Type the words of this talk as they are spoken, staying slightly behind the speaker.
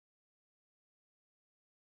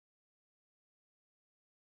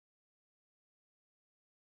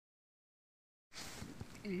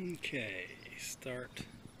Okay, start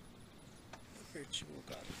virtual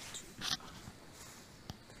garden tour.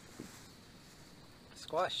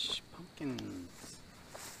 Squash, pumpkins,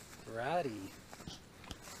 variety,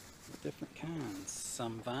 different kinds.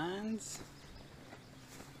 Some vines,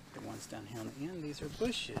 the ones down here on the end, these are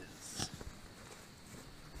bushes.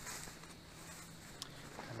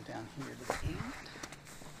 Come down here to the end.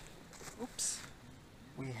 Oops.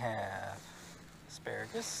 We have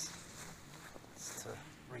asparagus. To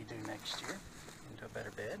redo next year into a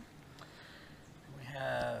better bed. And we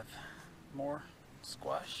have more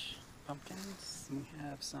squash, pumpkins, and we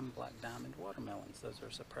have some black diamond watermelons. Those are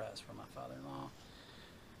a surprise for my father-in-law.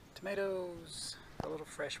 Tomatoes, the little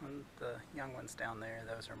fresh one, the young ones down there,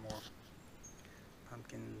 those are more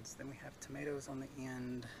pumpkins. Then we have tomatoes on the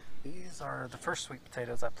end. These are the first sweet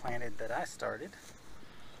potatoes I planted that I started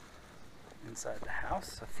inside the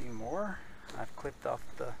house. A few more. I've clipped off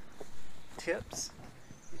the tips.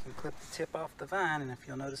 You can clip the tip off the vine, and if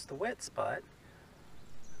you'll notice the wet spot,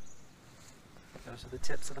 those are the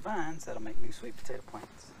tips of the vines that'll make new sweet potato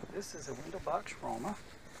plants. This is a window box Roma.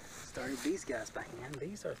 Started these guys by hand.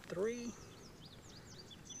 These are 3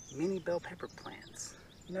 mini bell pepper plants.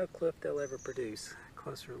 No clue if they'll ever produce.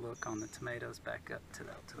 Closer look on the tomatoes back up to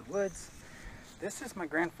the woods. This is my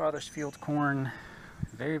grandfather's field corn.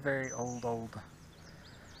 Very, very old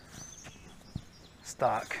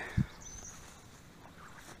stock.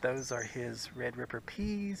 Those are his Red Ripper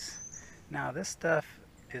peas. Now this stuff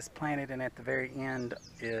is planted, and at the very end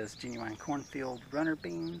is genuine cornfield runner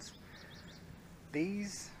beans.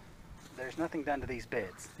 There's nothing done to these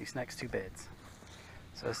beds, these next 2 beds.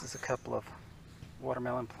 So this is a couple of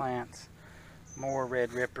watermelon plants, more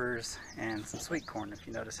Red Rippers, and some sweet corn. If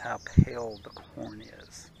you notice how pale the corn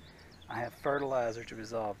is. I have fertilizer to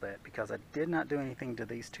resolve that because I did not do anything to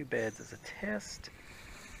these 2 beds as a test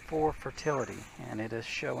for fertility, and it is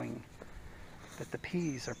showing that the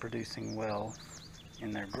peas are producing well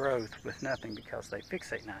in their growth with nothing because they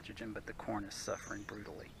fixate nitrogen, but the corn is suffering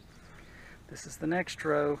brutally. This is the next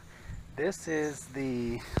row. This is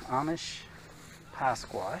the Amish pie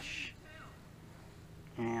squash,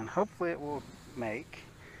 and hopefully it will make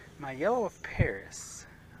my yellow of Paris.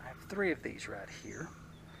 I have 3 of these right here.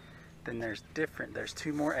 Then there's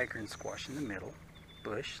 2 more acorn squash in the middle,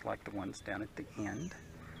 bush like the ones down at the end.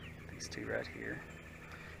 These 2 right here.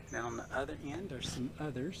 Now on the other end there's some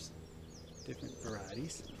others, different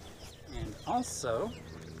varieties. And also,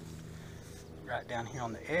 right down here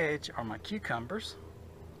on the edge are my cucumbers.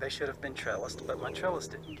 They should have been trellised, but my trellis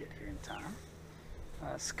didn't get here in time.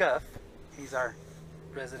 Scuff, he's our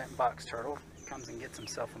resident box turtle. He comes and gets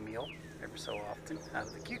himself a meal every so often out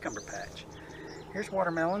of the cucumber patch. Here's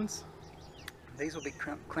watermelons. These will be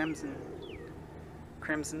crimson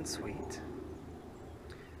sweet.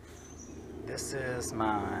 This is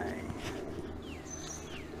my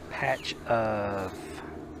patch of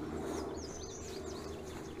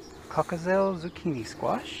Caucasiel zucchini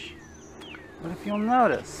squash. But if you'll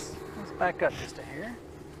notice, let's back up just a hair.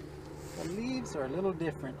 The leaves are a little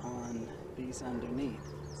different on these underneath.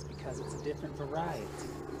 It's because it's a different variety.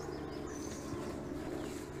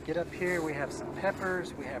 Get up here, we have some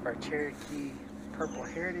peppers. We have our Cherokee Purple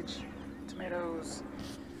Heritage tomatoes.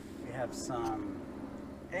 We have some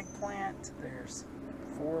eggplant. There's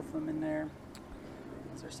 4 of them in there.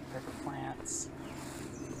 These are some pepper plants.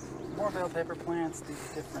 More bell pepper plants.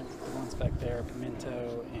 These are different. The ones back there,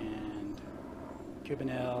 pimento and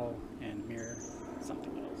cubanelle and mirror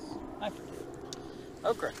something else. I forget.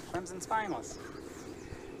 Okra, crimson spineless.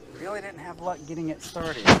 Really didn't have luck getting it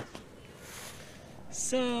started.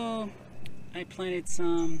 So I planted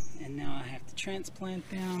some, and now I have to transplant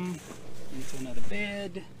them into another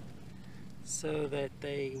bed so that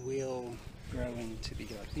they will grow into be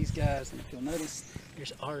like these guys. And if you'll notice,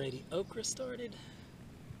 there's already okra started.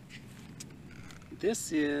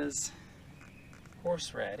 This is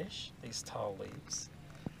horseradish, these tall leaves.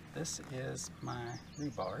 This is my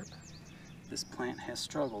rhubarb. This plant has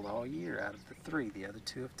struggled all year out of the 3. The other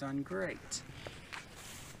 2 have done great.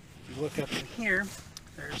 If you look up in here,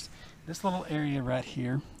 there's this little area right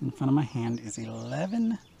here in front of my hand is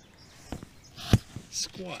 11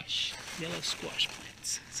 squash, yellow squash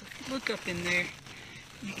plants. So if you look up in there,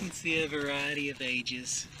 you can see a variety of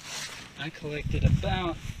ages. I collected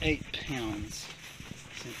about 8 pounds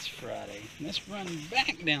since Friday. And let's run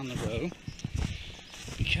back down the row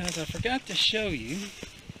because I forgot to show you.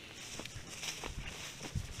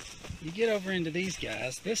 You get over into these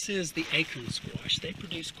guys. This is the acorn squash. They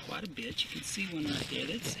produce quite a bit. You can see one right there.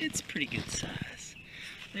 It's pretty good size.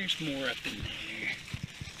 There's more up in there.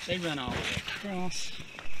 They run all the way across.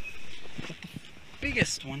 But the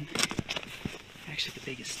biggest one actually the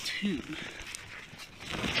biggest two. There's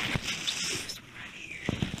the biggest one right here.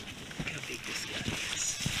 Look how big this guy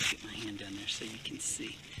is. Get my hand down there so you can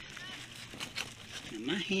see.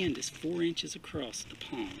 Now my hand is 4 inches across the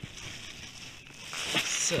palm.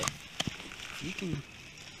 So, you can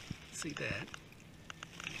see that.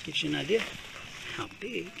 It gives you an idea how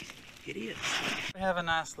big it is. We have a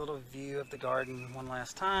nice little view of the garden one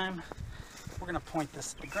last time. We're going to point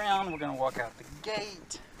this at the ground. We're going to walk out the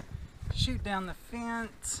gate, shoot down the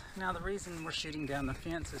fence. Now the reason we're shooting down the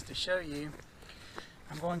fence is to show you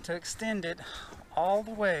I'm going to extend it all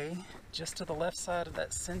the way just to the left side of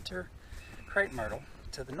that center crepe myrtle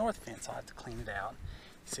to the north fence. I'll have to clean it out.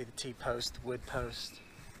 You see the T-post, the wood post.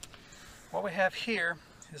 What we have here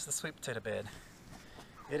is the sweet potato bed.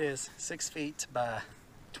 It is 6 feet by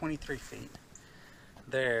 23 feet.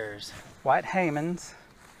 There's white Haymans.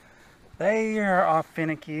 They are all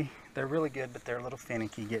finicky. They're really good, but they're a little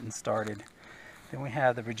finicky getting started. Then we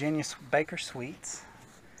have the Virginia Baker Sweets.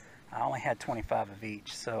 I only had 25 of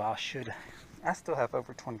each, so I still have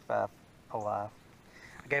over 25 alive.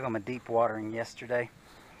 I gave them a deep watering yesterday,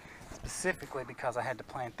 specifically because I had to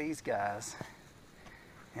plant these guys.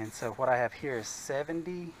 And so what I have here is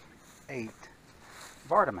 78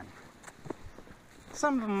 Vardaman.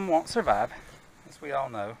 Some of them won't survive, as we all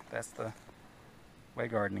know. That's the way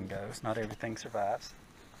gardening goes. Not everything survives.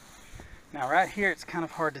 Now right here it's kind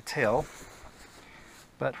of hard to tell,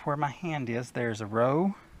 but where my hand is, there's a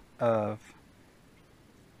row of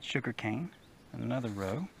sugar cane, and another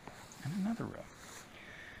row, and another row.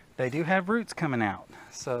 They do have roots coming out,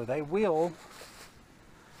 so they will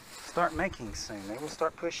start making soon. They will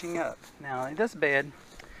start pushing up. Now in this bed,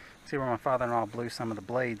 see where my father-in-law blew some of the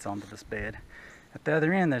blades onto this bed. At the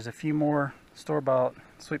other end, there's a few more store-bought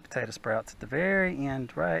sweet potato sprouts at the very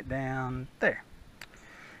end, right down there.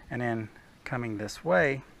 And then coming this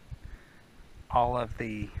way, all of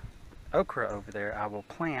the okra over there I will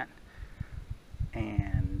plant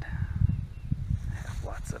and have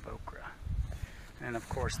lots of okra. And of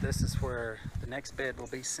course, this is where the next bed will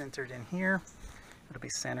be centered in here. It'll be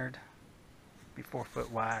centered, be 4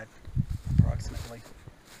 foot wide approximately.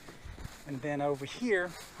 And then over here,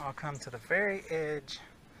 I'll come to the very edge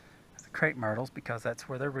of the crepe myrtles because that's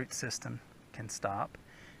where their root system can stop.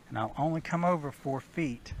 And I'll only come over 4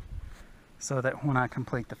 feet so that when I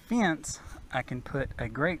complete the fence, I can put a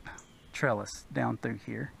grape trellis down through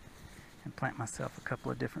here and plant myself a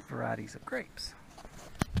couple of different varieties of grapes.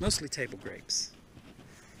 Mostly table grapes.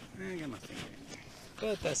 I got my finger in there,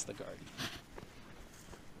 but that's the garden.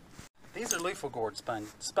 These are loofah gourd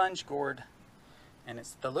sponge gourd. And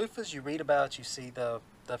it's the loofahs you read about. You see the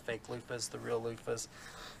fake loofahs, the real loofahs.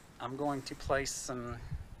 I'm going to place some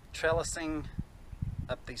trellising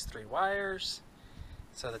up these 3 wires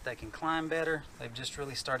so that they can climb better. They've just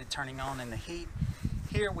really started turning on in the heat.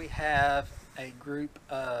 Here we have a group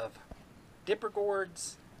of dipper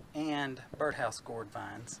gourds and birdhouse gourd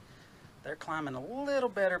vines. They're climbing a little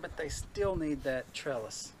better, but they still need that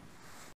trellis